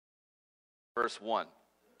Verse 1.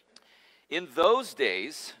 In those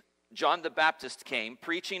days, John the Baptist came,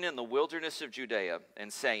 preaching in the wilderness of Judea,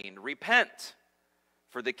 and saying, Repent,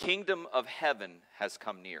 for the kingdom of heaven has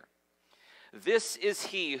come near. This is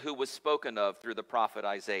he who was spoken of through the prophet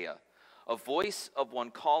Isaiah, a voice of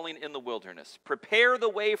one calling in the wilderness, Prepare the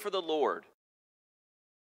way for the Lord.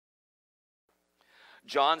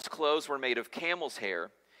 John's clothes were made of camel's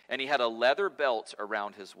hair, and he had a leather belt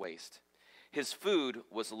around his waist. His food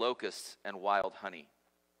was locusts and wild honey.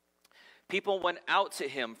 People went out to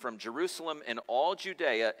him from Jerusalem and all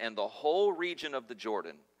Judea and the whole region of the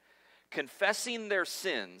Jordan. Confessing their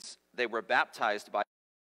sins, they were baptized by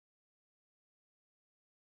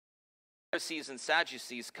Pharisees and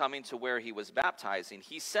Sadducees coming to where he was baptizing.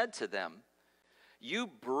 He said to them, You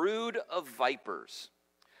brood of vipers,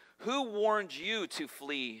 who warned you to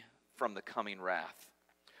flee from the coming wrath?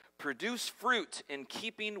 Produce fruit in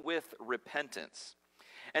keeping with repentance.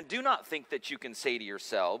 And do not think that you can say to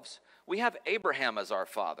yourselves, We have Abraham as our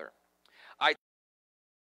father. I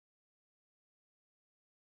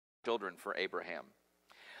children for Abraham.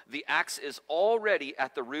 The axe is already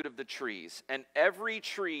at the root of the trees, and every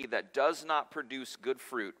tree that does not produce good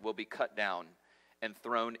fruit will be cut down and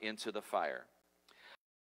thrown into the fire.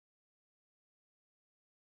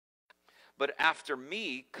 But after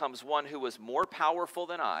me comes one who is more powerful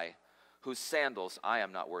than I, whose sandals I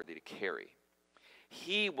am not worthy to carry.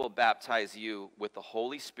 He will baptize you with the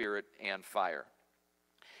Holy Spirit and fire.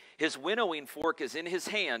 His winnowing fork is in his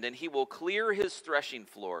hand, and he will clear his threshing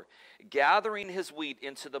floor, gathering his wheat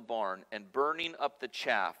into the barn and burning up the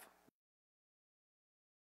chaff.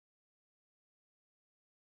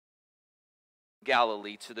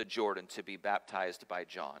 Galilee to the Jordan to be baptized by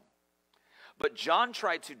John. But John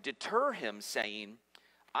tried to deter him, saying,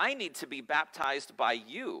 I need to be baptized by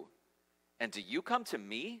you, and do you come to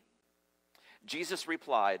me? Jesus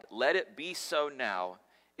replied, Let it be so now.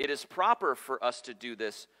 It is proper for us to do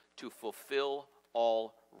this to fulfill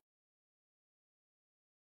all.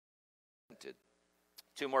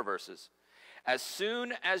 Two more verses. As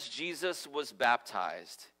soon as Jesus was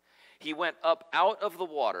baptized, he went up out of the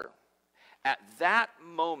water. At that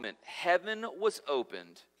moment, heaven was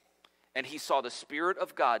opened, and he saw the Spirit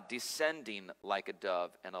of God descending like a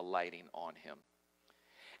dove and alighting on him.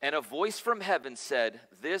 And a voice from heaven said,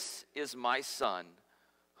 This is my Son,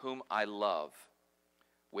 whom I love.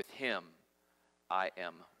 With him I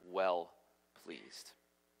am well pleased.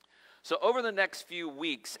 So over the next few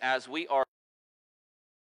weeks, as we are,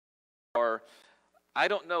 I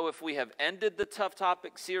don't know if we have ended the Tough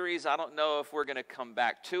Topic series. I don't know if we're going to come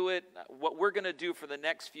back to it. What we're going to do for the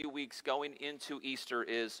next few weeks going into Easter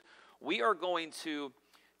is we are going to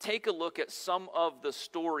take a look at some of the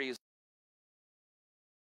stories,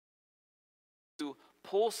 to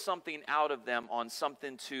pull something out of them, on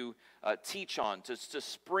something to teach on, to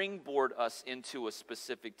springboard us into a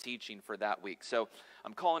specific teaching for that week. So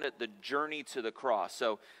I'm calling it the journey to the cross.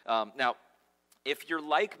 So now, if you're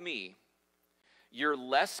like me, you're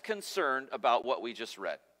less concerned about what we just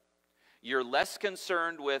read. You're less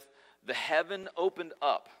concerned with the heaven opened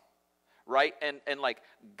up, right? And like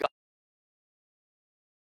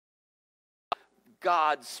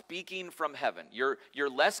God speaking from heaven. You're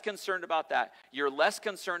less concerned about that. You're less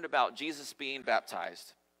concerned about Jesus being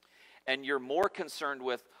baptized. And you're more concerned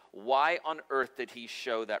with why on earth did he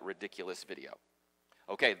show that ridiculous video?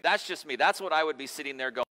 Okay, that's just me. That's what I would be sitting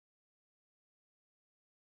there going,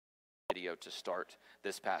 video to start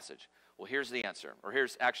this passage. Well, here's the answer. Or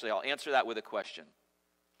I'll answer that with a question.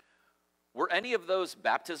 Were any of those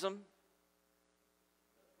baptism?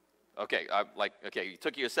 Okay, it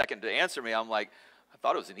took you a second to answer me. I'm like, I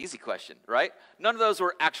thought it was an easy question, right? None of those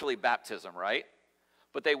were actually baptism, right?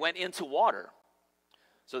 But they went into water.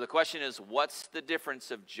 So the question is, what's the difference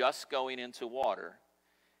of just going into water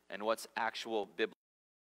and what's actual biblical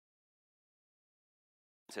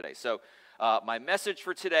today? So my message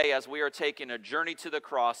for today, as we are taking a journey to the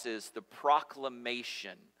cross, is the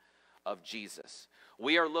proclamation of Jesus.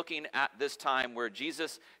 We are looking at this time where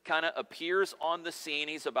Jesus kind of appears on the scene.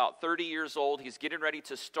 He's about 30 years old. He's getting ready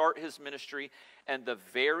to start his ministry. And the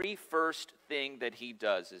very first thing that he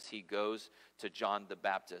does is he goes to John the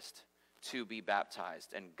Baptist to be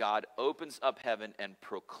baptized. And God opens up heaven and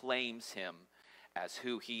proclaims him as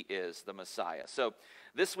who he is, the Messiah. So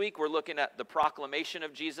this week we're looking at the proclamation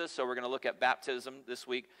of Jesus. So we're going to look at baptism this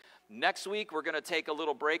week. Next week, we're going to take a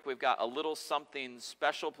little break. We've got a little something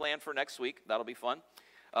special planned for next week. That'll be fun.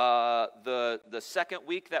 The second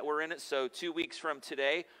week that we're in it, so 2 weeks from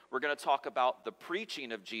today, we're going to talk about the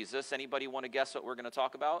preaching of Jesus. Anybody want to guess what we're going to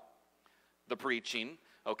talk about? The preaching,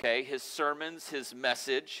 okay? His sermons, his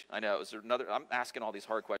message. I know, I'm asking all these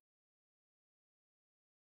hard questions.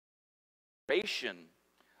 Proclamation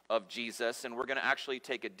of Jesus, and we're going to actually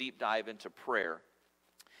take a deep dive into prayer.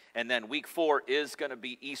 And then week 4 is going to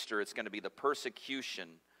be Easter. It's going to be the persecution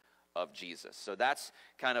of Jesus. So that's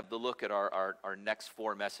kind of the look at our next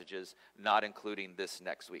 4 messages, not including this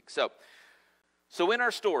next week. So in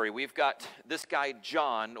our story, we've got this guy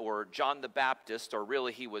John, or John the Baptist, or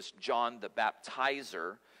really he was John the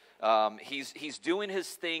Baptizer. He's doing his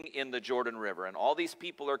thing in the Jordan River, and all these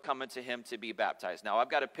people are coming to him to be baptized. Now,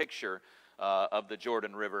 I've got a picture of the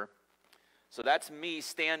Jordan River. So that's me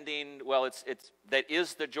standing, well, that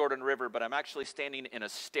is the Jordan River, but I'm actually standing in a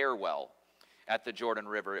stairwell at the Jordan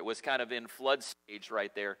River. It was kind of in flood stage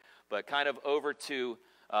right there, but kind of over to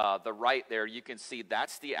the right there, you can see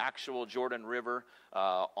that's the actual Jordan River.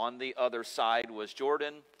 On the other side was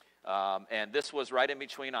Jordan. And this was right in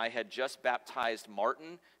between. I had just baptized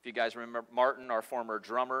Martin. If you guys remember Martin, our former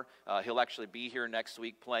drummer, he'll actually be here next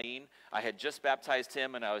week playing. I had just baptized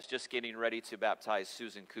him, and I was just getting ready to baptize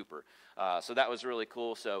Susan Cooper. So that was really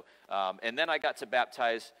cool. So, and then I got to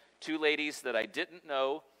baptize 2 ladies that I didn't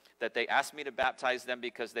know, that they asked me to baptize them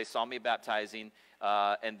because they saw me baptizing,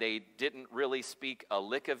 and they didn't really speak a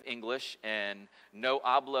lick of English and no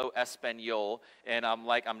hablo español. And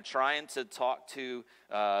I'm trying to talk to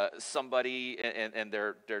somebody, and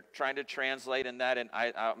they're trying to translate in that, and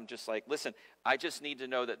I'm just like, listen, I just need to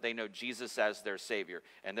know that they know Jesus as their Savior.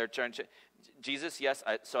 And they're trying to, Jesus, yes.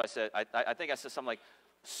 So I said, I think I said something like,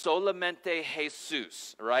 solamente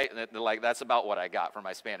Jesus, right? And they're like, that's about what I got for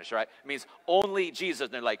my Spanish, right? It means only Jesus.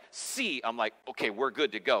 And they're like, sí. I'm like, okay, we're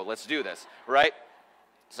good to go. Let's do this, right?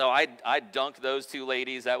 So I dunked those 2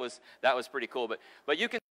 ladies. That was pretty cool. But you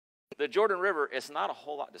can, the Jordan River is not a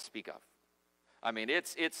whole lot to speak of. I mean,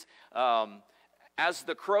 it's as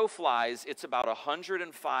the crow flies, it's about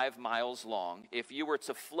 105 miles long. If you were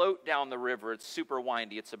to float down the river, it's super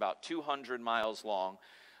windy. It's about 200 miles long.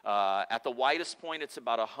 At the widest point, it's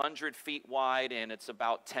about 100 feet wide, and it's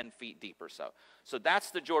about 10 feet deep or so. So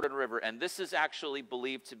that's the Jordan River, and this is actually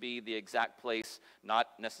believed to be the exact place, not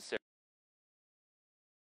necessarily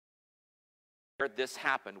where this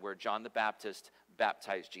happened, where John the Baptist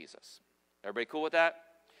baptized Jesus. Everybody cool with that?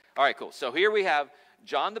 All right, cool. So here we have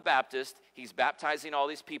John the Baptist. He's baptizing all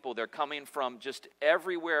these people. They're coming from just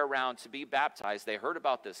everywhere around to be baptized. They heard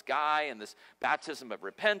about this guy and this baptism of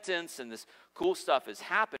repentance, and this cool stuff is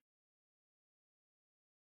happening.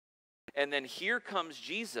 And then here comes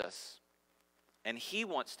Jesus, and he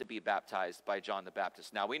wants to be baptized by John the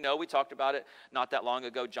Baptist. Now, we know, we talked about it not that long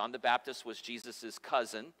ago, John the Baptist was Jesus'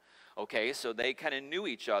 cousin. Okay, so they kind of knew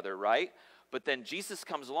each other, right? But then Jesus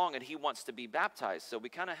comes along, and he wants to be baptized. So we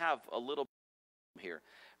kind of have a little here.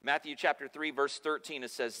 Matthew chapter 3, verse 13,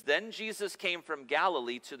 it says, "Then Jesus came from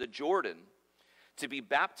Galilee to the Jordan to be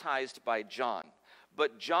baptized by John.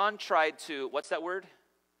 But John tried to," what's that word?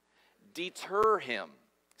 "Deter him,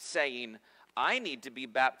 saying, 'I need to be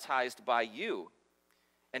baptized by you,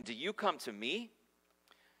 and do you come to me?'"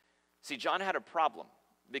 See, John had a problem,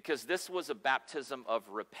 because this was a baptism of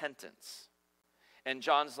repentance. And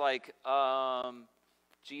John's like,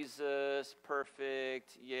 Jesus,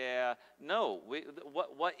 perfect, yeah. No,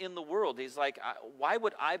 what in the world? He's like, why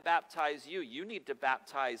would I baptize you? You need to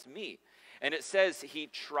baptize me. And it says he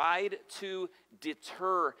tried to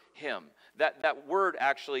deter him. That word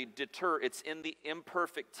actually, deter, it's in the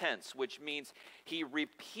imperfect tense, which means he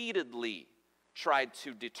repeatedly tried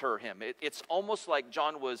to deter him. It's almost like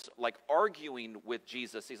John was like arguing with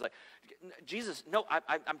Jesus. He's like, Jesus, no,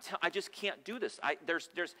 I just can't do this.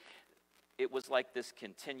 It was like this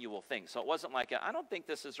continual thing. So it wasn't like, I don't think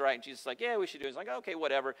this is right. And Jesus is like, yeah, we should do it. He's like, okay,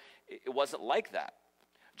 whatever. It wasn't like that.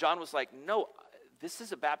 John was like, no, this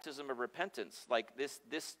is a baptism of repentance. Like this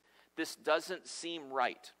doesn't seem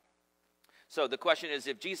right. So the question is,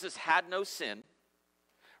 if Jesus had no sin,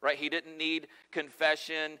 right, he didn't need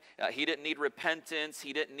confession, he didn't need repentance,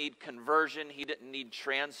 he didn't need conversion, he didn't need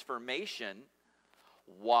transformation,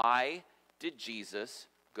 why did Jesus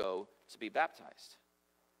go to be baptized?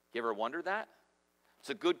 You ever wondered that? It's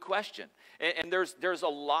a good question. And there's a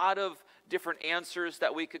lot of different answers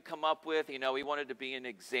that we could come up with. You know, he wanted to be an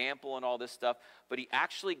example and all this stuff. But he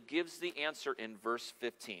actually gives the answer in verse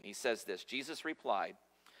 15. He says this, Jesus replied,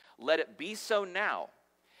 "Let it be so now.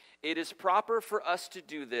 It is proper for us to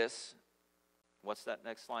do this." What's that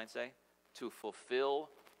next line say? "To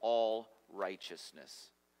fulfill all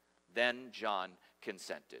righteousness." Then John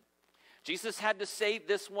consented. Jesus had to say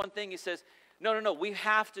this one thing. He says, no, we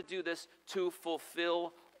have to do this to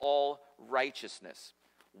fulfill all righteousness.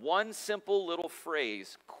 One simple little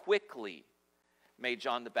phrase quickly made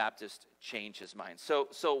John the Baptist change his mind. So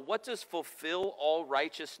what does fulfill all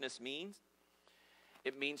righteousness mean?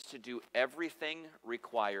 It means to do everything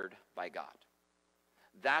required by God.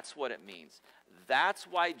 That's what it means. That's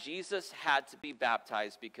why Jesus had to be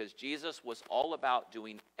baptized, because Jesus was all about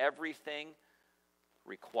doing everything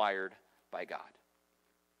required by God.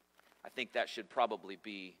 I think that should probably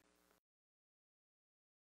be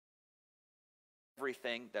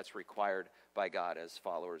everything that's required by God as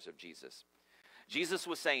followers of Jesus. Jesus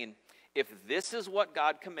was saying, if this is what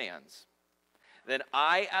God commands, then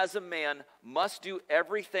I as a man must do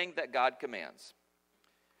everything that God commands.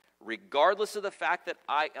 Regardless of the fact that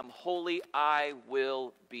I am holy, I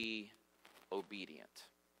will be obedient.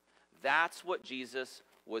 That's what Jesus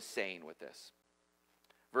was saying with this.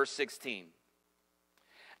 Verse 16.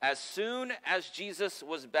 As soon as Jesus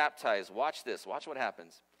was baptized, watch this, watch what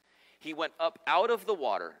happens. He went up out of the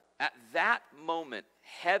water. At that moment,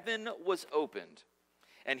 heaven was opened,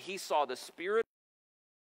 and he saw the Spirit,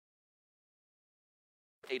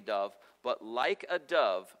 a dove, but like a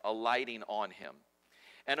dove alighting on him.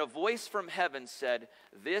 And a voice from heaven said,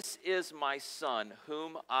 "This is my Son,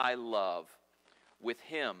 whom I love. With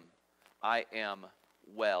him I am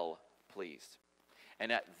well pleased."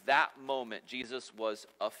 And at that moment, Jesus was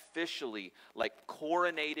officially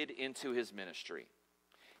coronated into his ministry.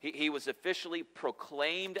 He was officially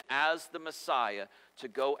proclaimed as the Messiah to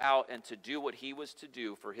go out and to do what he was to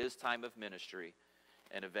do for his time of ministry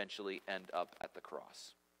and eventually end up at the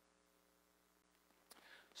cross.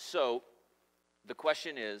 So, the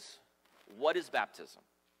question is, what is baptism?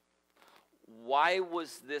 Why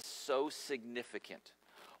was this so significant?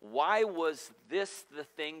 Why was this the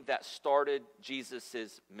thing that started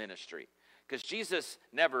Jesus' ministry? Because Jesus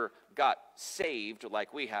never got saved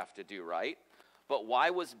like we have to do, right? But why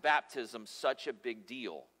was baptism such a big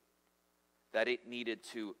deal that it needed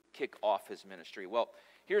to kick off his ministry? Well,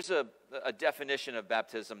 here's a definition of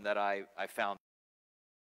baptism that I found.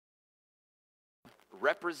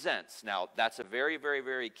 Represents. Now, that's a very, very,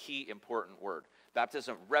 very key, important word.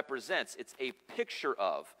 Baptism represents. It's a picture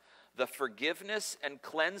of the forgiveness and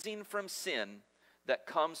cleansing from sin that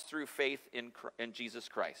comes through faith in Jesus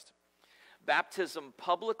Christ. Baptism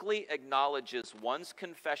publicly acknowledges one's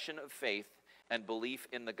confession of faith and belief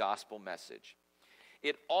in the gospel message.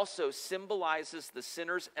 It also symbolizes the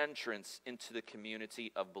sinner's entrance into the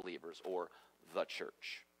community of believers, or the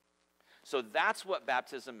church. So that's what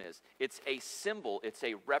baptism is. It's a symbol, it's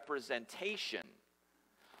a representation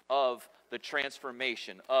of the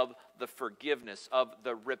transformation, of the forgiveness, of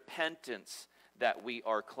the repentance that we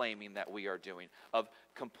are claiming that we are doing, of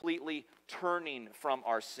completely turning from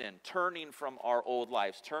our sin, turning from our old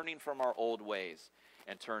lives, turning from our old ways,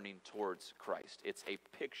 and turning towards Christ. It's a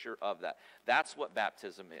picture of that. That's what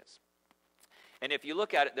baptism is. And if you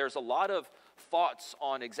look at it, there's a lot of thoughts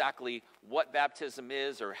on exactly what baptism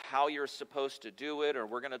is or how you're supposed to do it, or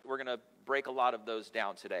we're gonna break a lot of those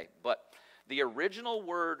down today. But the original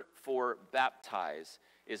word for baptize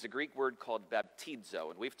is a Greek word called baptizo,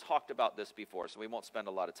 and we've talked about this before, so we won't spend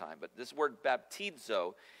a lot of time. But this word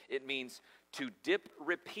baptizo, it means to dip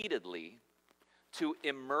repeatedly, to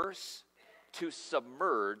immerse, to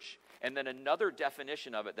submerge, and then another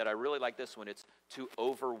definition of it that I really like this one, it's to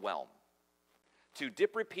overwhelm. To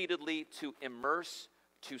dip repeatedly, to immerse,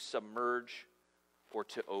 to submerge, or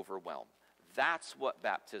to overwhelm. That's what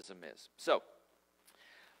baptism is. So,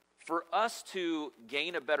 for us to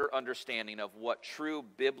gain a better understanding of what true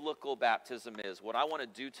biblical baptism is, what I want to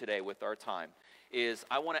do today with our time is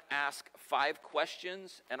I want to ask 5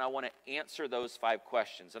 questions, and I want to answer those 5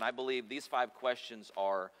 questions. And I believe these 5 questions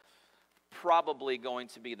are probably going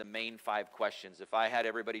to be the main 5 questions. If I had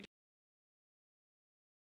everybody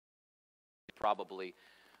probably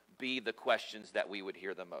be the questions that we would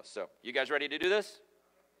hear the most. So, you guys ready to do this?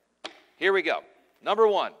 Here we go. Number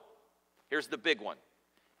 1, here's the big one.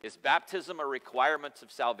 Is baptism a requirement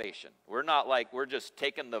of salvation? We're not we're just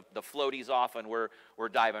taking the floaties off and we're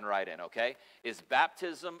diving right in, okay? Is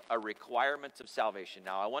baptism a requirement of salvation?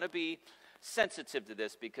 Now, I want to be sensitive to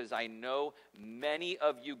this because I know many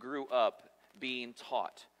of you grew up being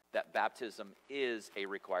taught that baptism is a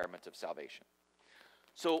requirement of salvation.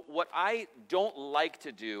 So what I don't like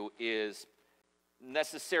to do is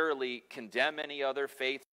necessarily condemn any other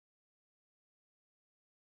faith.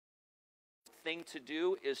 The thing to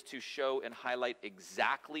do is to show and highlight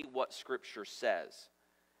exactly what Scripture says.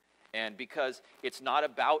 And because it's not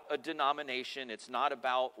about a denomination, it's not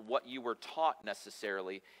about what you were taught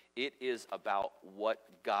necessarily, it is about what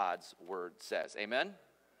God's Word says. Amen?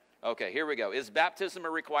 Okay, here we go. Is baptism a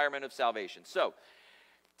requirement of salvation? So,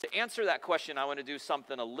 to answer that question, I want to do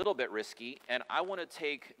something a little bit risky, and I want to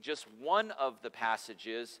take just one of the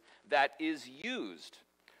passages that is used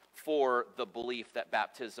for the belief that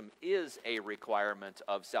baptism is a requirement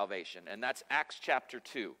of salvation, and that's Acts chapter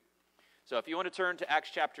 2. So if you want to turn to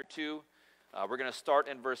Acts chapter 2, we're going to start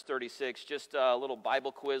in verse 36. Just a little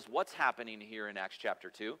Bible quiz. What's happening here in Acts chapter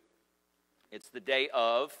 2? It's the day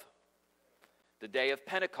of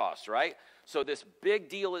Pentecost, right? So this big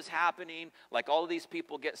deal is happening. Like, all of these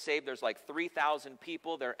people get saved. There's like 3,000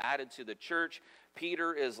 people. They're added to the church.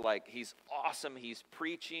 Peter is like, he's awesome. He's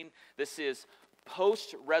preaching. This is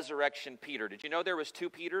post-resurrection Peter. Did you know there was two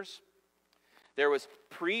Peters? There was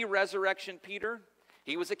pre-resurrection Peter.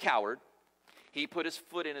 He was a coward. He put his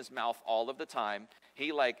foot in his mouth all of the time.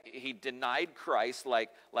 He denied Christ like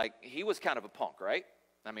he was kind of a punk, right?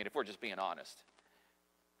 I mean, if we're just being honest.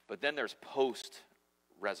 But then there's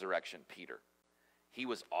post-resurrection Peter. He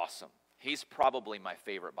was awesome. He's probably my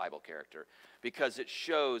favorite Bible character because it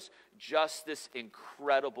shows just this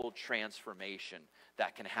incredible transformation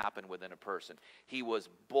that can happen within a person. He was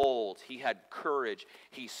bold. He had courage.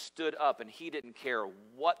 He stood up, and he didn't care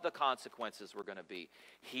what the consequences were going to be.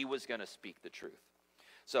 He was going to speak the truth.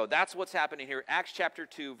 So that's what's happening here. Acts chapter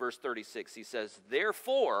 2, verse 36, he says,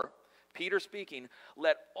 "Therefore," Peter speaking,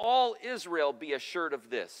 "let all Israel be assured of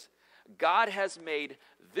this. God has made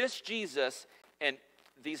this Jesus," and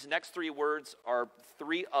these next three words are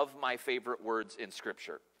three of my favorite words in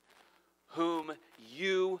Scripture, "whom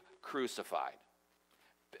you crucified."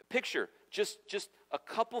 Picture, just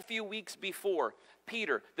a few weeks before,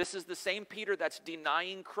 Peter, this is the same Peter that's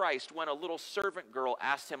denying Christ when a little servant girl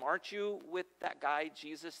asked him, "Aren't you with that guy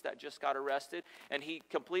Jesus that just got arrested?" And he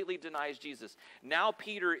completely denies Jesus. Now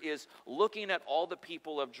Peter is looking at all the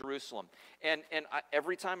people of Jerusalem. And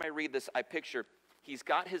every time I read this, I picture he's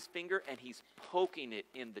got his finger and he's poking it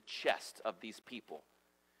in the chest of these people.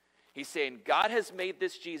 He's saying, God has made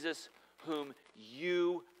this Jesus whom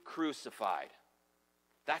you crucified.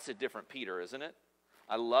 That's a different Peter, isn't it?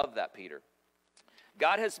 I love that Peter.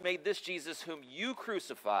 God has made this Jesus whom you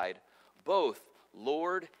crucified both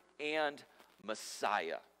Lord and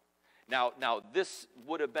Messiah. Now this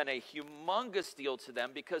would have been a humongous deal to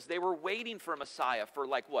them because they were waiting for Messiah for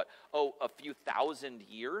a few thousand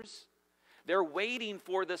years. They're waiting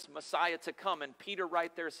for this Messiah to come, and Peter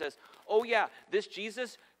right there says, "Oh yeah, this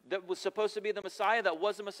Jesus that was supposed to be the Messiah, that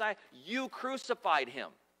was the Messiah, you crucified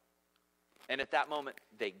him." And at that moment,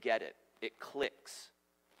 they get it. It clicks.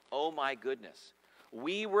 Oh my goodness.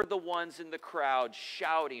 We were the ones in the crowd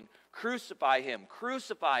shouting, "Crucify him,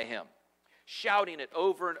 crucify him," shouting it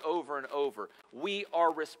over and over and over. We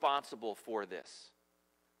are responsible for this.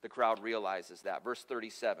 The crowd realizes that. Verse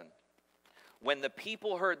 37. When the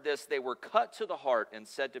people heard this, they were cut to the heart and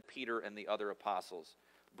said to Peter and the other apostles,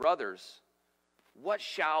 "Brothers, what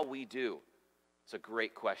shall we do?" It's a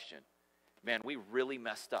great question. Man, we really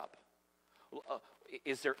messed up.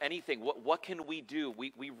 Is there anything? What can we do?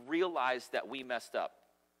 We realize that we messed up.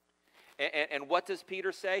 And what does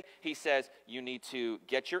Peter say? He says, you need to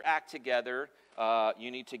get your act together.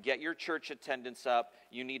 You need to get your church attendance up.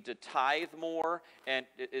 You need to tithe more. And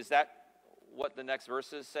is that what the next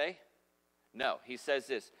verses say? No, he says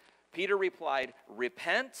this. Peter replied,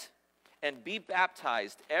 "Repent and be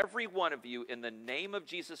baptized, every one of you, in the name of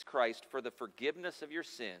Jesus Christ for the forgiveness of your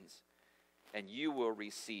sins, and you will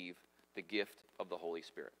receive the gift of the Holy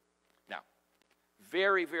Spirit." Now,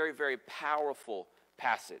 very, very, very powerful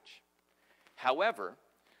passage. However,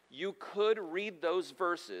 you could read those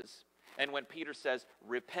verses, and when Peter says,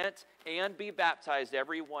 "Repent and be baptized,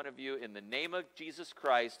 every one of you, in the name of Jesus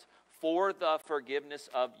Christ for the forgiveness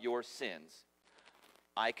of your sins,"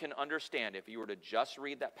 I can understand if you were to just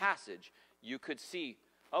read that passage, you could see,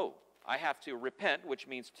 oh, I have to repent, which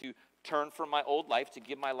means to turn from my old life, to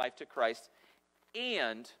give my life to Christ,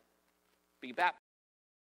 and be baptized.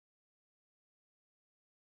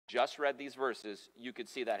 Just read these verses, you could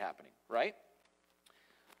see that happening, right?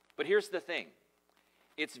 But here's the thing.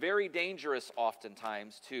 It's very dangerous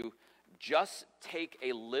oftentimes to just take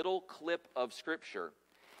a little clip of Scripture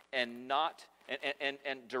and not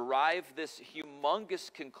and derive this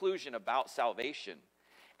humongous conclusion about salvation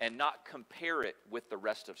and not compare it with the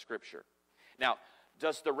rest of Scripture. Now,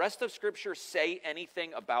 does the rest of Scripture say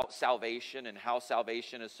anything about salvation and how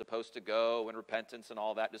salvation is supposed to go and repentance and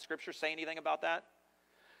all that? Does Scripture say anything about that?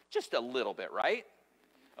 Just a little bit, right?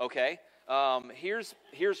 Okay.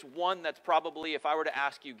 Here's one that's probably, if I were to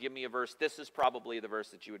ask you, give me a verse, this is probably the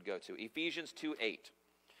verse that you would go to. Ephesians 2:8.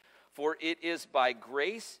 "For it is by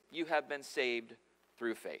grace you have been saved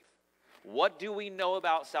through faith." What do we know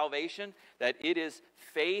about salvation? That it is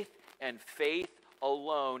faith and faith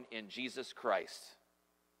alone in Jesus Christ,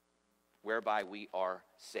 whereby we are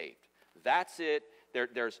saved. That's it.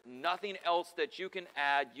 There's nothing else that you can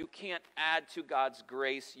add. You can't add to God's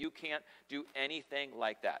grace. You can't do anything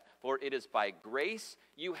like that. For it is by grace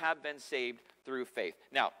you have been saved through faith.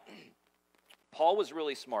 Now, Paul was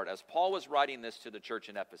really smart. As Paul was writing this to the church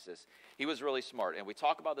in Ephesus, he was really smart. And we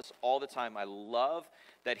talk about this all the time. I love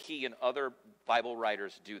that he and other Bible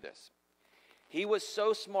writers do this. He was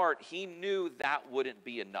so smart, he knew that wouldn't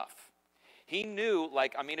be enough. He knew,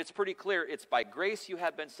 it's pretty clear. It's by grace you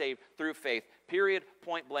have been saved through faith. Period,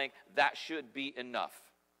 point blank. That should be enough.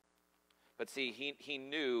 But see, he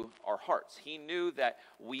knew our hearts. He knew that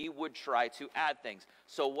we would try to add things.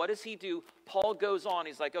 So what does he do? Paul goes on.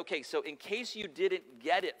 He's like, okay, so in case you didn't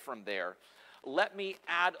get it from there, let me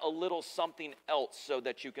add a little something else so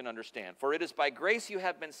that you can understand. For it is by grace you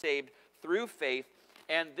have been saved through faith,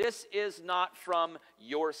 and this is not from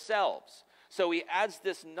yourselves. So he adds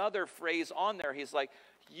this another phrase on there. He's like,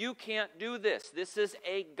 you can't do this. This is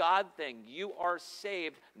a God thing. You are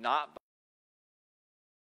saved not by...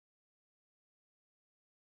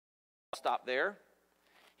 Stop there.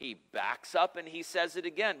 He backs up and he says it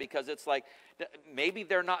again, because it's like, maybe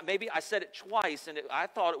they're not, maybe I said it twice and I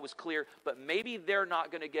thought it was clear, but maybe they're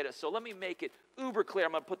not going to get it. So let me make it uber clear.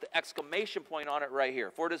 I'm going to put the exclamation point on it right here.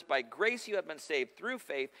 For it is by grace you have been saved through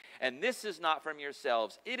faith, and this is not from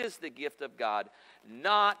yourselves. It is the gift of God,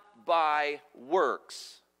 not by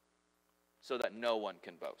works, so that no one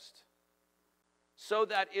can boast. So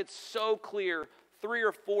that it's so clear, 3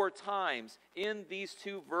 or 4 times in these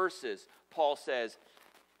 2 verses, Paul says,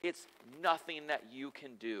 it's nothing that you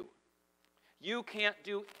can do. You can't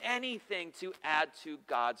do anything to add to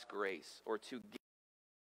God's grace or to give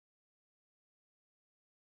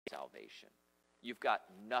salvation. You've got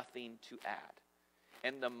nothing to add.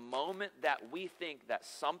 And the moment that we think that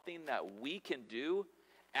something that we can do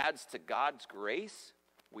adds to God's grace,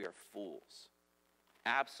 we are fools.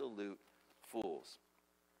 Absolute fools.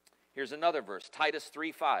 Here's another verse, Titus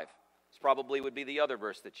 3:5. This probably would be the other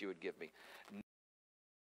verse that you would give me.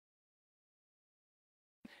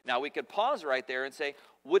 Now we could pause right there and say,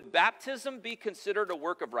 would baptism be considered a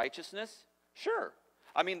work of righteousness? Sure.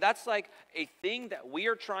 I mean, that's like a thing that we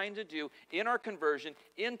are trying to do in our conversion,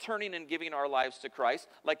 in turning and giving our lives to Christ.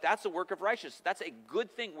 Like, that's a work of righteousness. That's a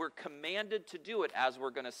good thing. We're commanded to do it, as we're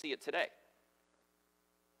going to see it today.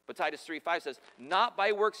 But Titus 3:5 says, not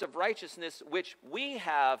by works of righteousness which we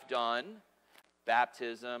have done,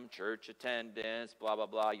 baptism, church attendance, blah, blah,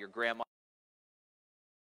 blah, your grandma,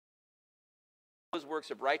 those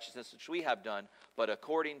works of righteousness which we have done, but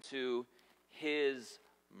according to his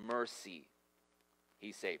mercy,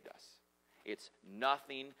 he saved us. It's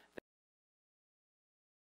nothing.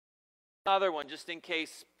 Another one, just in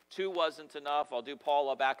case 2 wasn't enough, I'll do Paul,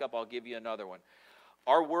 I'll back up, I'll give you another one.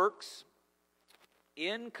 Our works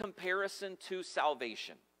in comparison to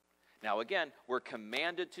salvation. Now again, we're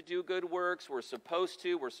commanded to do good works. We're supposed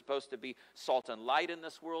to be salt and light in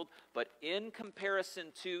this world. But in comparison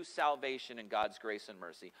to salvation and God's grace and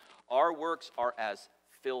mercy, our works are as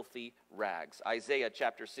filthy rags. Isaiah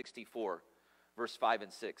chapter 64, verse 5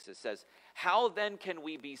 and 6, it says, how then can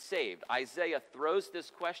we be saved? Isaiah throws this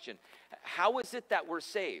question. How is it that we're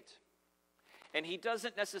saved? And he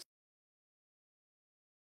doesn't necessarily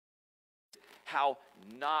how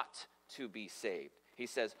not to be saved. He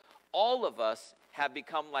says, all of us have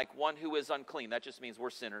become like one who is unclean. That just means we're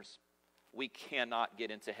sinners. We cannot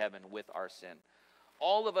get into heaven with our sin.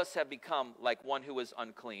 All of us have become like one who is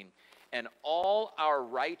unclean, and all our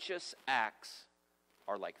righteous acts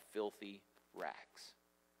are like filthy rags.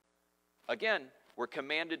 Again, we're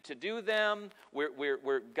commanded to do them.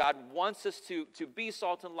 God wants us to be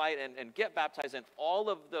salt and light and get baptized and all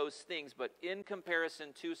of those things. But in comparison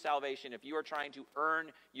to salvation, if you are trying to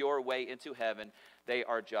earn your way into heaven, they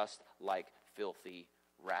are just like filthy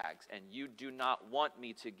rags. And you do not want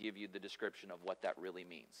me to give you the description of what that really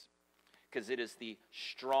means, because it is the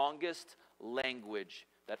strongest language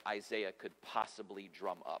that Isaiah could possibly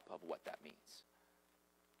drum up of what that means.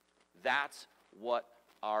 That's what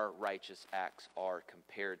our righteous acts are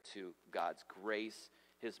compared to God's grace,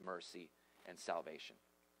 his mercy, and salvation.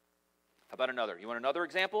 How about another? You want another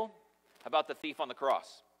example? How about the thief on the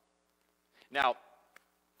cross? Now,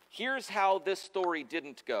 here's how this story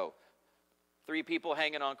didn't go. 3 people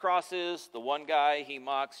hanging on crosses. The one guy, he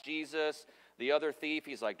mocks Jesus. The other thief,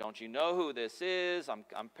 he's like, don't you know who this is? I'm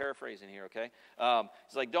paraphrasing here, okay?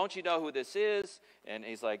 He's like, don't you know who this is? And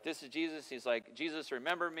he's like, this is Jesus. He's like, Jesus,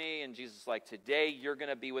 remember me. And Jesus is like, today you're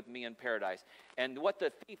going to be with me in paradise. And what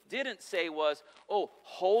the thief didn't say was, oh,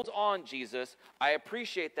 hold on, Jesus. I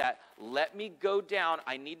appreciate that. Let me go down.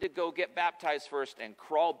 I need to go get baptized first and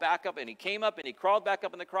crawl back up. And he came up and he crawled back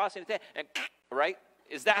up on the cross. And right?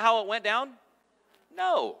 Is that how it went down?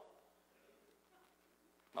 No.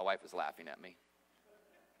 My wife was laughing at me.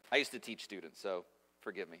 I used to teach students, so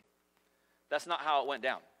forgive me. That's not how it went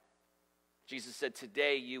down. Jesus said,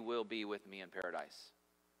 today you will be with me in paradise.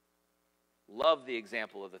 Love the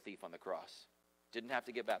example of the thief on the cross. Didn't have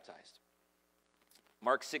to get baptized.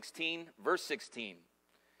 Mark 16, verse 16.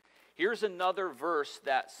 Here's another verse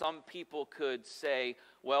that some people could say,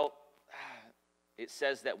 well, it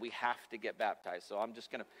says that we have to get baptized. So I'm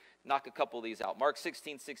just going to knock a couple of these out. Mark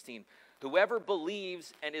 16, 16. Whoever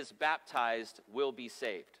believes and is baptized will be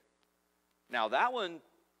saved. Now that one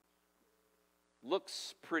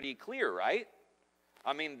looks pretty clear, right?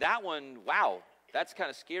 I mean, that one, wow, that's kind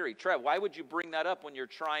of scary. Trev, why would you bring that up when you're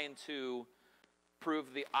trying to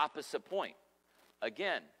prove the opposite point?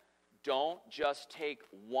 Again, don't just take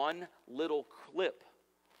one little clip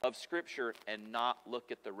of Scripture and not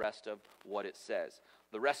look at the rest of what it says.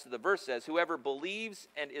 The rest of the verse says, whoever believes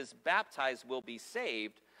and is baptized will be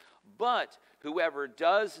saved, but whoever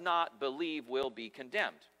does not believe will be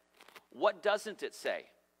condemned. What doesn't it say?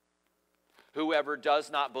 Whoever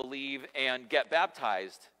does not believe and get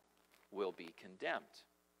baptized will be condemned.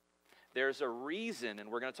 There's a reason,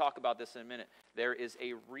 and we're going to talk about this in a minute, there is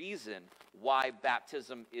a reason why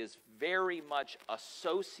baptism is very much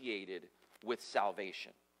associated with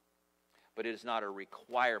salvation. But it is not a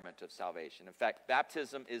requirement of salvation. In fact,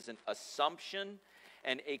 baptism is an assumption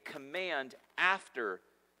and a command after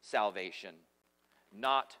salvation,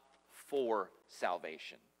 not for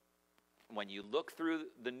salvation. When you look through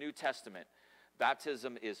the New Testament,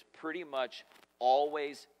 baptism is pretty much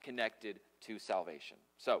always connected to salvation.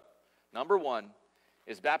 So, number one,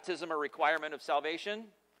 is baptism a requirement of salvation?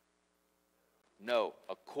 No.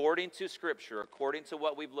 According to Scripture, according to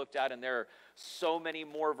what we've looked at, and there are so many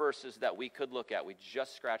more verses that we could look at, we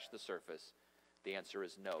just scratched the surface. The answer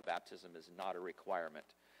is no. Baptism is not a requirement.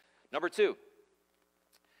 Number two,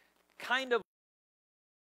 kind of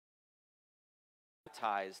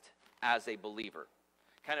baptized as a believer.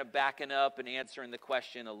 Kind of backing up and answering the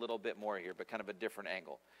question a little bit more here, but kind of a different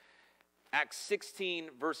angle. Acts 16,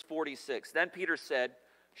 verse 46. Then Peter said,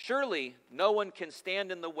 surely no one can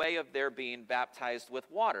stand in the way of their being baptized with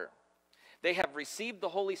water. They have received the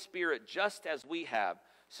Holy Spirit just as we have.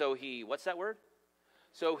 So he, what's that word?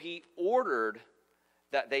 So he ordered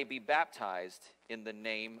that they be baptized in the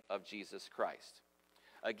name of Jesus Christ.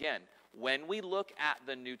 Again, when we look at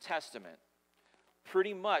the New Testament,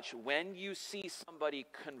 pretty much when you see somebody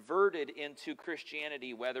converted into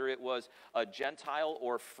Christianity, whether it was a Gentile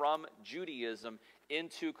or from Judaism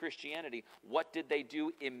into Christianity, what did they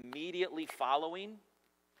do immediately following?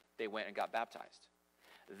 They went and got baptized.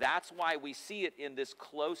 That's why we see it in this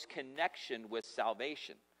close connection with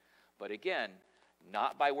salvation. But again,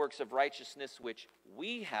 not by works of righteousness which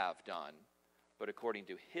we have done, but according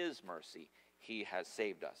to his mercy, he has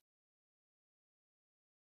saved us.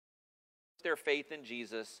 Their faith in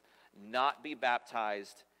Jesus, not be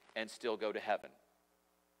baptized, and still go to heaven?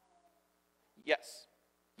 Yes.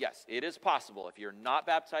 Yes, it is possible. If you're not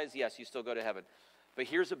baptized, yes, you still go to heaven. But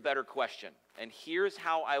here's a better question, and here's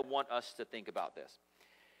how I want us to think about this.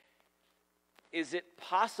 Is it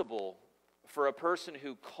possible for a person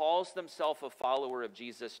who calls themselves a follower of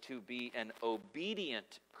Jesus to be an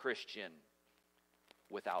obedient Christian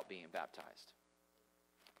without being baptized?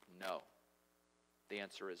 No. The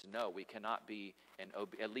answer is no. We cannot be,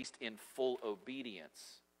 at least in full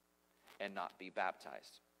obedience, and not be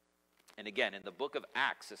baptized. And again, in the book of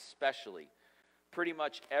Acts especially, pretty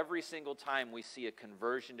much every single time we see a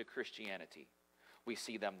conversion to Christianity, we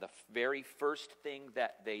see them, the very first thing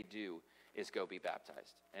that they do is go be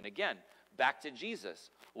baptized. And again, back to Jesus.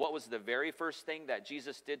 What was the very first thing that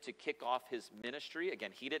Jesus did to kick off his ministry?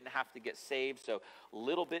 Again, he didn't have to get saved, so a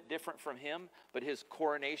little bit different from him, but his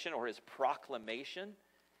coronation or his proclamation,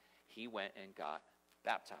 he went and got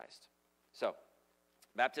baptized. So,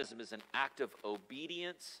 baptism is an act of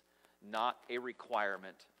obedience, not a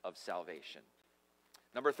requirement of salvation.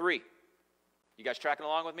 Number three. You guys tracking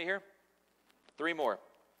along with me here? Three more.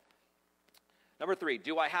 Number three,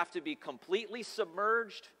 do I have to be completely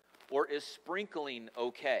submerged, or is sprinkling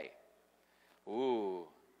okay? Ooh.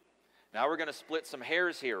 Now we're going to split some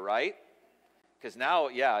hairs here, right? Because now,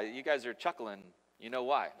 yeah, you guys are chuckling. You know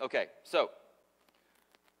why. Okay, so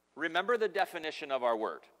remember the definition of our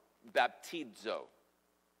word, baptizo.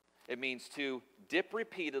 It means to dip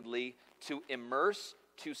repeatedly, to immerse,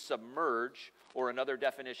 to submerge, or another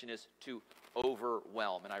definition is to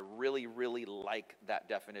overwhelm. And I really, really like that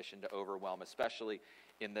definition, to overwhelm, especially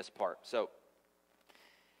in this part. So,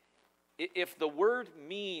 if the word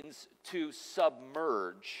means to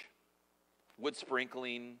submerge, would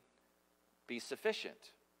sprinkling be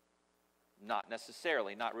sufficient? Not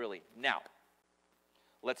necessarily, not really. Now,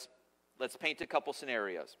 let's paint a couple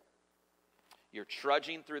scenarios. You're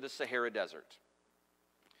trudging through the Sahara Desert.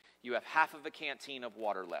 You have half of a canteen of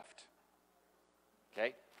water left.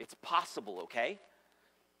 Okay? It's possible, okay?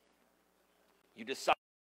 You decide.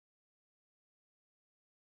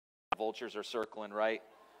 Vultures are circling, right?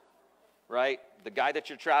 Right? The guy that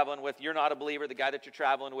you're traveling with, you're not a believer. The guy that you're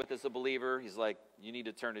traveling with is a believer. He's like, you need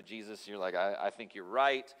to turn to Jesus. You're like, I think you're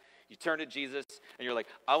right. You turn to Jesus, and you're like,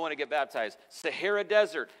 I want to get baptized. Sahara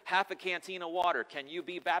Desert, half a canteen of water. Can you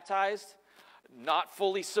be baptized? Not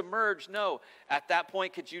fully submerged, no. At that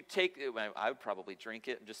point, could you take it? I would probably drink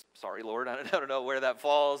it. Just, sorry, Lord, I don't know where that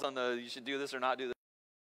falls on the, you should do this or not do this.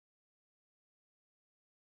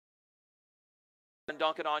 And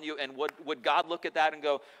dunk it on you, and would God look at that and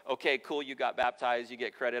go, okay, cool, you got baptized, you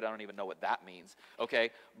get credit? I don't even know what that means,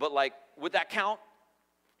 okay? But like, would that count?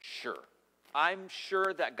 Sure. I'm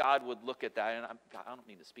sure that God would look at that, and God, I don't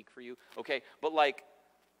need to speak for you, okay? But like,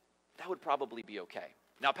 that would probably be okay.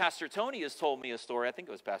 Now, Pastor Tony has told me a story. I think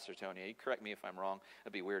it was Pastor Tony. You correct me if I'm wrong.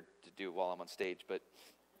 That'd be weird to do while I'm on stage, but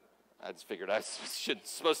I just figured I was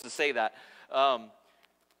supposed to say that.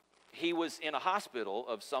 He was in a hospital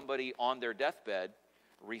of somebody on their deathbed,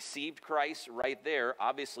 received Christ right there,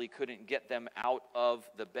 obviously couldn't get them out of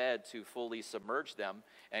the bed to fully submerge them,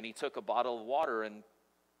 and he took a bottle of water and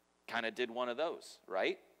kind of did one of those,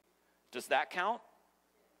 right? Does that count?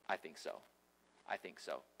 I think so. I think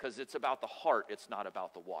so. Because it's about the heart, it's not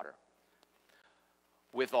about the water.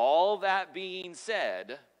 With all that being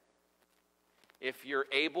said, if you're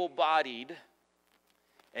able-bodied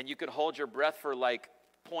and you could hold your breath for like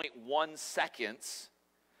 0.1 seconds,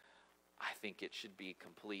 I think it should be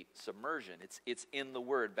complete submersion. It's in the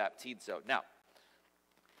word baptizo. Now,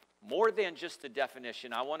 more than just a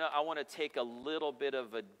definition, I want to take a little bit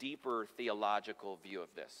of a deeper theological view of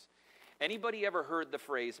this. Anybody ever heard the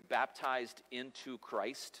phrase baptized into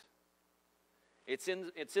Christ? It's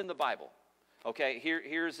in the Bible. Okay,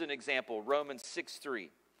 here's an example. Romans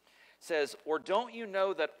 6:3 says, "Or don't you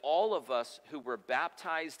know that all of us who were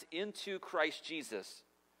baptized into Christ Jesus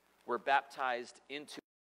were baptized into..."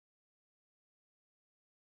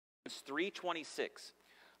 3:26.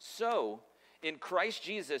 "So, in Christ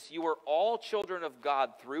Jesus, you are all children of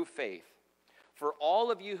God through faith. For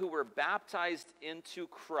all of you who were baptized into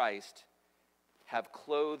Christ have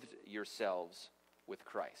clothed yourselves with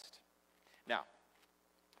Christ." Now,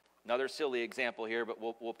 another silly example here, but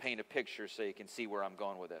we'll paint a picture so you can see where I'm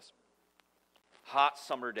going with this. Hot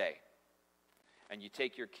summer day, and you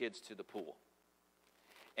take your kids to the pool.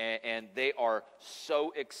 And they are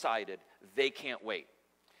so excited, they can't wait.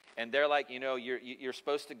 And they're like, you're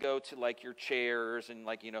supposed to go to like your chairs and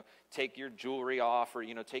like, take your jewelry off, or,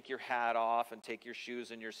 take your hat off and take your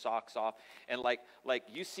shoes and your socks off. And like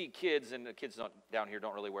you see kids, and the kids down here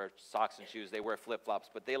don't really wear socks and shoes. They wear flip-flops,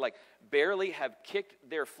 but they like barely have kicked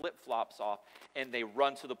their flip-flops off and they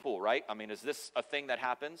run to the pool, right? I mean, is this a thing that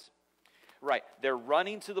happens? Right, they're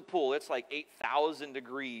running to the pool. It's like 8,000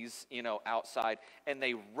 degrees, outside. And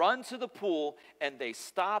they run to the pool, and they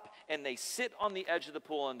stop, and they sit on the edge of the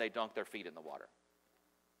pool, and they dunk their feet in the water.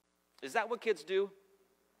 Is that what kids do?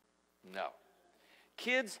 No.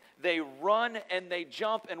 Kids, they run, and they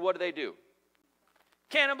jump, and what do?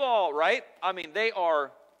 Cannonball, right? I mean, they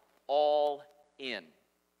are all in.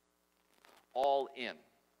 All in.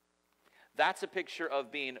 That's a picture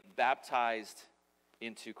of being baptized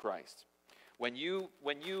into Christ. When you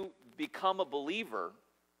become a believer,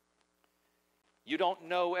 you don't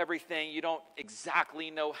know everything. You don't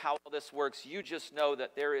exactly know how this works. You just know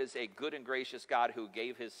that there is a good and gracious God who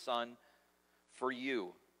gave his son for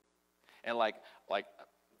you. And like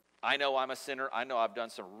I know I'm a sinner. I know I've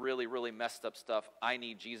done some really, really messed up stuff. I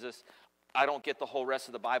need Jesus. I don't get the whole rest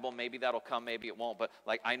of the Bible. Maybe that'll come, maybe it won't. But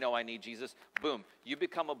like, I know I need Jesus. Boom. You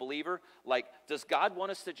become a believer. Like, does God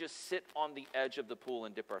want us to just sit on the edge of the pool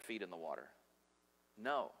and dip our feet in the water?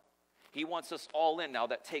 No. He wants us all in. Now,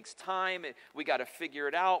 that takes time. We got to figure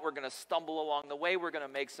it out. We're going to stumble along the way. We're going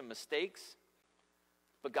to make some mistakes.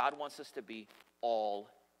 But God wants us to be all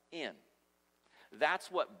in. That's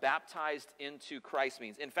what baptized into Christ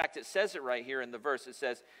means. In fact, it says it right here in the verse. It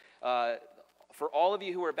says, for all of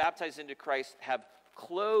you who are baptized into Christ have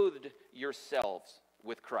clothed yourselves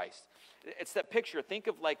with Christ. It's that picture. Think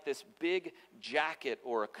of like this big jacket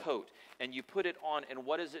or a coat, and you put it on, and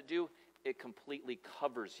what does it do? It completely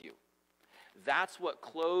covers you. That's what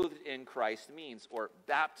clothed in Christ means, or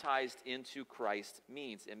baptized into Christ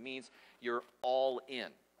means. It means you're all in.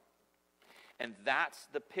 And that's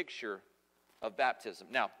the picture of baptism.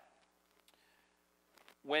 Now,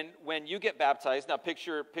 when you get baptized, now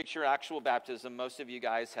picture actual baptism. Most of you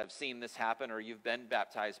guys have seen this happen, or you've been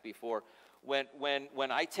baptized before.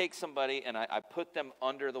 When I take somebody and I put them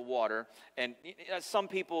under the water, and some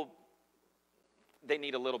people, they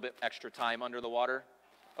need a little bit extra time under the water,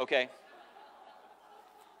 okay?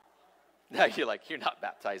 Now you're like, you're not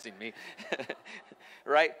baptizing me,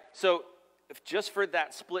 right? So just for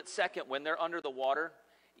that split second when they're under the water,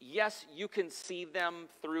 yes, you can see them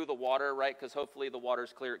through the water, right? Because hopefully the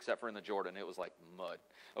water's clear, except for in the Jordan. It was like mud,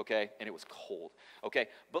 okay? And it was cold, okay?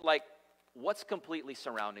 But like, what's completely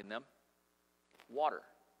surrounding them? Water.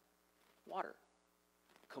 Water.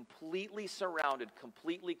 Completely surrounded,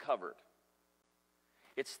 completely covered.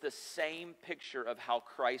 It's the same picture of how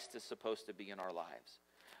Christ is supposed to be in our lives.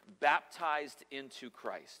 Baptized into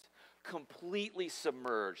Christ. Completely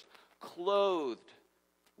submerged, clothed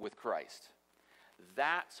with Christ.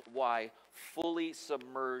 That's why fully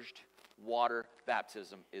submerged water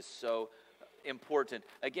baptism is so important.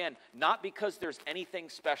 Again, not because there's anything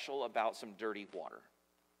special about some dirty water,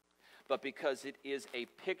 but because it is a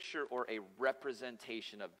picture or a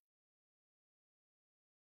representation of.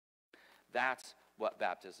 That's what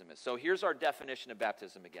baptism is. So here's our definition of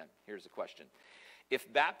baptism again. Here's the question.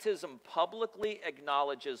 If baptism publicly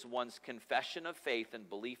acknowledges one's confession of faith and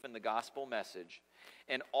belief in the gospel message,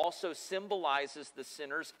 and also symbolizes the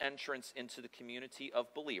sinner's entrance into the community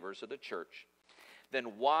of believers, or the church, then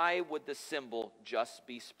why would the symbol just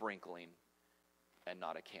be sprinkling and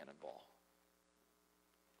not a cannonball?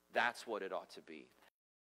 That's what it ought to be.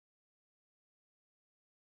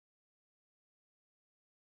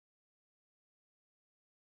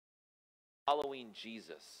 Following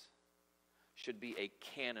Jesus should be a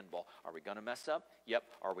cannonball. Are we going to mess up? Yep.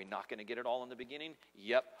 Are we not going to get it all in the beginning?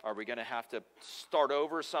 Yep. Are we going to have to start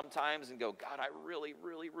over sometimes and go, God, I really,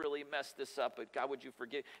 really, really messed this up, but God, would you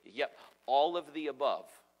forgive? Yep. All of the above.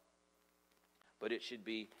 But it should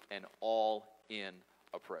be an all-in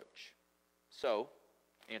approach. So,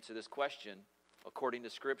 answer this question. According to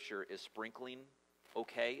Scripture, is sprinkling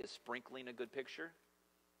okay? Is sprinkling a good picture?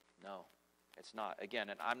 No. It's not. Again,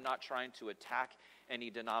 and I'm not trying to attack any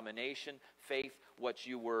denomination, faith, what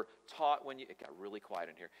you were taught when you... It got really quiet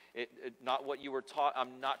in here. Not what you were taught.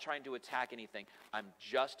 I'm not trying to attack anything. I'm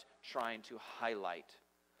just trying to highlight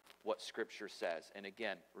what Scripture says. And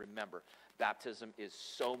again, remember, baptism is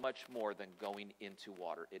so much more than going into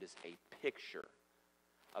water. It is a picture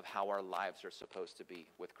of how our lives are supposed to be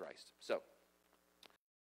with Christ. So,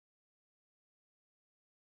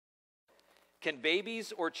 can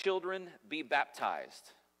babies or children be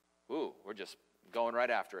baptized? Ooh, we're just going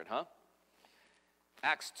right after it, huh?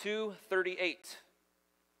 Acts 2:38.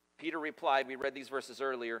 Peter replied, we read these verses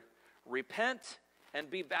earlier, repent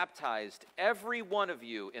and be baptized, every one of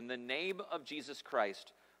you, in the name of Jesus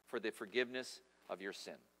Christ, for the forgiveness of your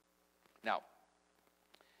sin. Now,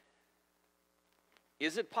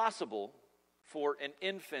 is it possible for an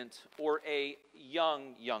infant or a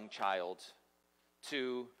young child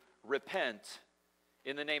to repent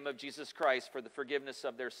in the name of Jesus Christ for the forgiveness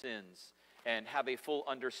of their sins and have a full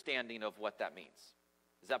understanding of what that means?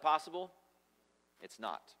 Is that possible? It's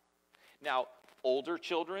not. Now, older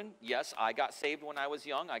children, yes, I got saved when I was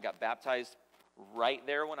young. I got baptized right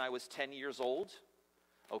there when I was 10 years old.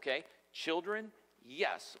 Okay? Children,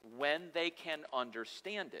 yes, when they can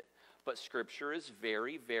understand it. But Scripture is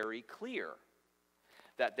very, very clear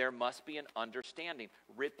that there must be an understanding.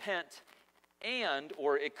 Repent and,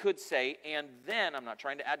 or it could say, and then, I'm not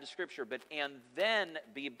trying to add to Scripture, but and then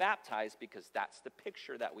be baptized, because that's the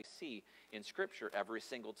picture that we see in Scripture every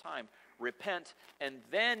single time. Repent and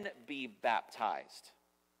then be baptized.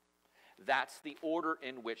 That's the order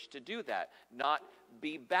in which to do that. Not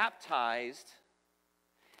be baptized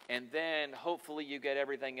and then hopefully you get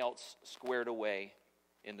everything else squared away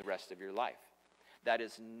in the rest of your life. That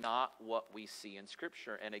is not what we see in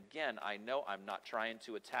Scripture. And again, I know I'm not trying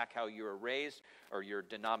to attack how you were raised or your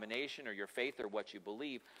denomination or your faith or what you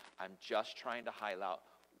believe. I'm just trying to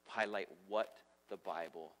highlight what the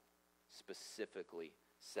Bible specifically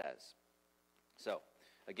says. So,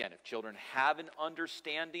 again, if children have an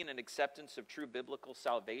understanding and acceptance of true biblical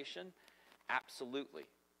salvation, absolutely.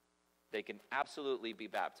 They can absolutely be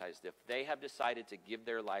baptized if they have decided to give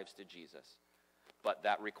their lives to Jesus. But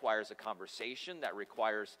that requires a conversation. That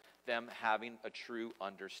requires them having a true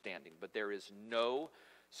understanding. But there is no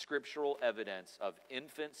scriptural evidence of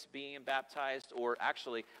infants being baptized, or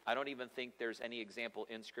actually, I don't even think there's any example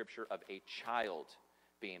in Scripture of a child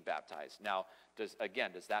being baptized. Now, does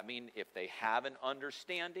that mean if they have an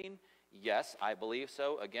understanding? Yes, I believe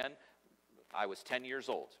so. Again, I was 10 years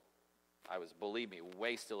old. I was, believe me,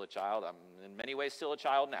 way still a child. I'm in many ways still a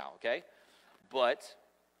child now, okay? But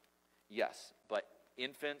Yes, but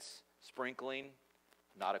infants, sprinkling,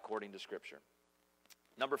 not according to Scripture.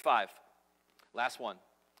 Number 5, last one.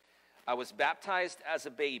 I was baptized as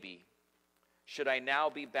a baby. Should I now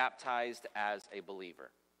be baptized as a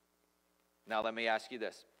believer? Now let me ask you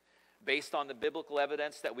this. Based on the biblical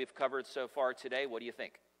evidence that we've covered so far today, what do you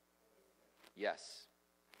think? Yes,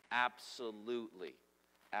 absolutely,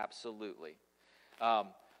 absolutely.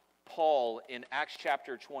 Paul in Acts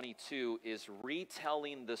chapter 22 is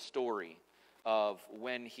retelling the story of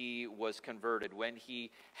when he was converted, when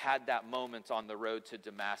he had that moment on the road to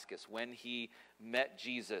Damascus, when he met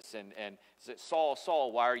Jesus and said, Saul,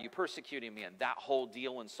 Saul, why are you persecuting me? And that whole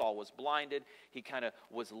deal when Saul was blinded, he kind of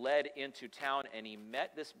was led into town and he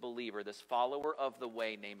met this believer, this follower of the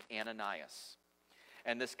way named Ananias.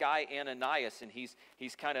 And this guy Ananias, and he's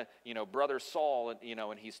kind of, brother Saul,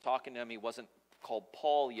 and he's talking to him. He wasn't called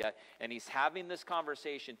Paul yet, and he's having this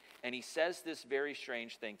conversation, and he says this very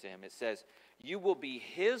strange thing to him. It says, you will be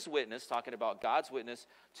his witness, talking about God's witness,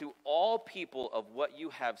 to all people of what you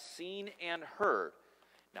have seen and heard.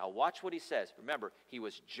 Now watch what he says. Remember, he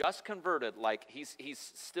was just converted, like he's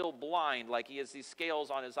still blind, like he has these scales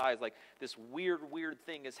on his eyes, like this weird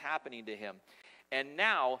thing is happening to him. And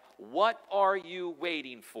now, what are you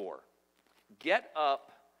waiting for? Get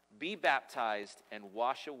up, be baptized, and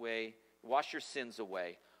wash your sins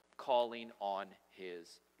away, calling on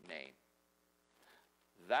his name.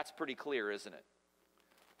 That's pretty clear, isn't it?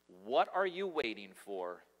 What are you waiting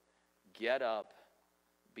for? Get up,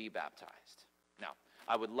 be baptized. Now,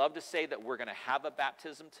 I would love to say that we're going to have a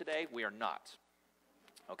baptism today. We are not.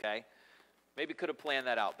 Okay? Maybe could have planned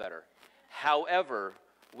that out better. However,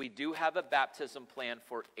 we do have a baptism planned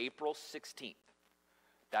for April 16th.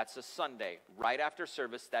 That's a Sunday, right after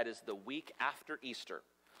service. That is the week after Easter.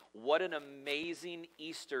 What an amazing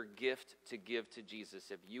Easter gift to give to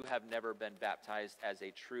Jesus. If you have never been baptized as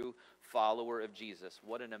a true follower of Jesus,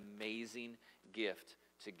 what an amazing gift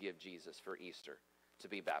to give Jesus for Easter, to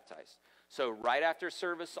be baptized. So right after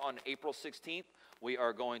service on April 16th, we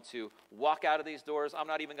are going to walk out of these doors. I'm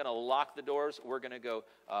not even going to lock the doors. We're going to go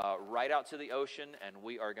right out to the ocean, and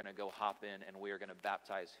we are going to go hop in, and we are going to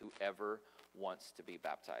baptize whoever wants to be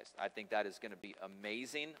baptized. I think that is going to be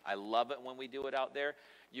amazing. I love it when we do it out there.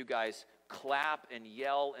 You guys clap and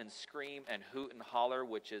yell and scream and hoot and holler,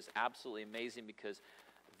 which is absolutely amazing because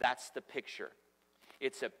that's the picture.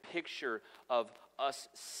 It's a picture of us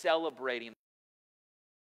celebrating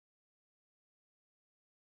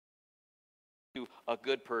to a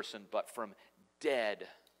good person, but from dead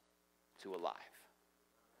to alive.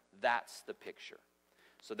 That's the picture.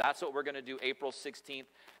 So that's what we're going to do April 16th.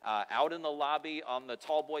 Out in the lobby on the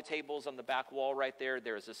tall boy tables on the back wall right there,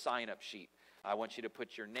 there is a sign-up sheet. I want you to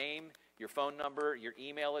put your name, your phone number, your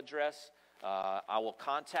email address. I will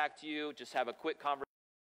contact you. Just have a quick conversation.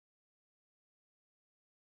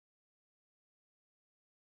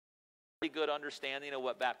 Pretty good understanding of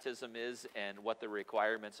what baptism is and what the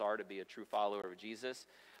requirements are to be a true follower of Jesus.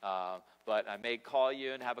 But I may call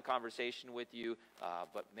you and have a conversation with you.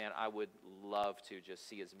 But man, I would love to just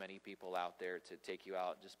see as many people out there to take you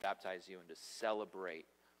out, just baptize you, and to celebrate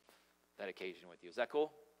that occasion with you. Is that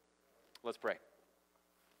cool? Let's pray.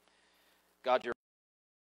 God, you're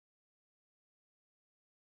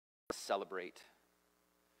celebrate.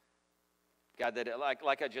 God, that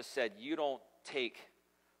like I just said, you don't take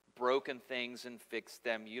broken things and fix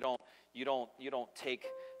them. You don't take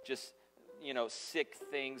just sick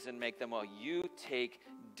things and make them well. You take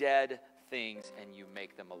dead things and you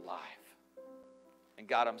make them alive. And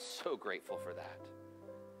God, I'm so grateful for that.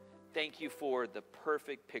 Thank you for the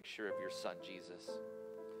perfect picture of your son Jesus.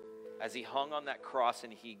 As he hung on that cross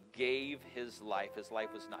and he gave his life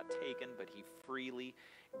was not taken, but he freely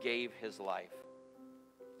gave his life.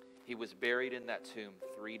 He was buried in that tomb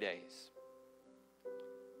 3 days.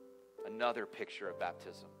 Another picture of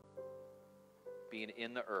baptism, being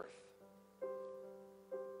in the earth.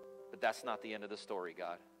 But that's not the end of the story,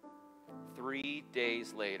 God. 3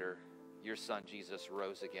 days later, your son Jesus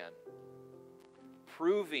rose again,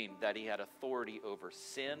 proving that he had authority over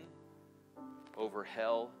sin, over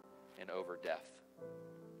hell, and over death.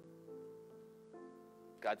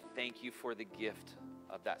 God, thank you for the gift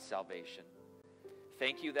of that salvation.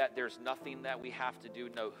 Thank you that there's nothing that we have to do,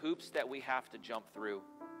 no hoops that we have to jump through.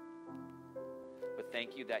 But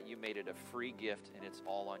thank you that you made it a free gift and it's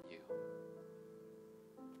all on you.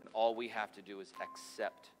 And all we have to do is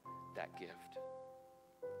accept that gift.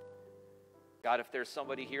 God, if there's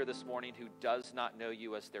somebody here this morning who does not know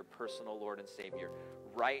you as their personal Lord and Savior,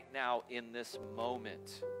 right now in this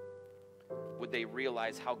moment, would they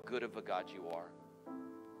realize how good of a God you are?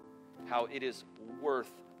 How it is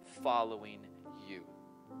worth following you.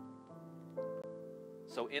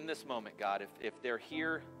 So in this moment, God, if they're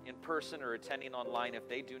here in person or attending online, if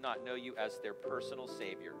they do not know you as their personal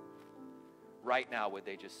Savior, right now would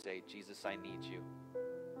they just say, Jesus, I need you.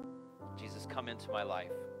 Jesus, come into my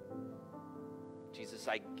life. Jesus,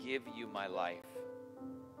 I give you my life.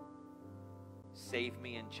 Save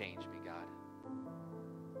me and change me, God.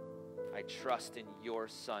 I trust in your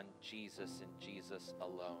Son, Jesus, and Jesus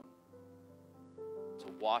alone to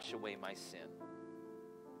wash away my sin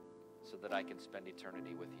so that I can spend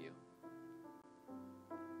eternity with you.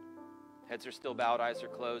 Heads are still bowed, eyes are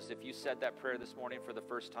closed. If you said that prayer this morning for the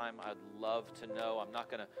first time, I'd love to know. I'm not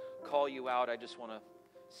going to call you out. I just want to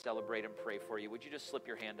celebrate and pray for you. Would you just slip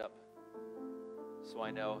your hand up so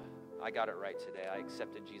I know I got it right today? I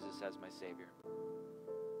accepted Jesus as my Savior.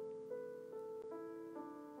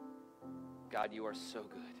 God, you are so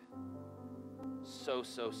good. So,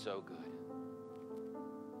 so, so good.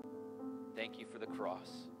 Thank you for the cross.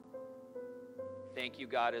 Thank you,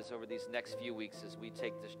 God, as over these next few weeks, as we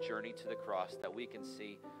take this journey to the cross, that we can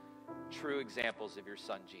see true examples of your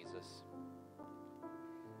Son, Jesus,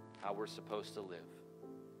 how we're supposed to live.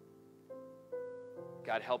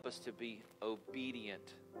 God, help us to be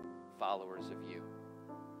obedient followers of you,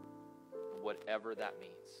 whatever that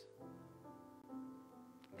means.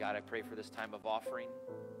 God, I pray for this time of offering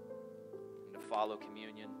and to follow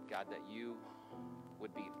communion. God, that you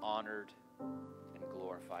would be honored and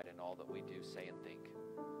glorified in all that we do, say, and think.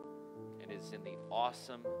 It is in the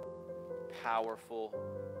awesome, powerful,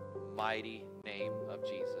 mighty name of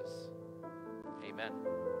Jesus. Amen.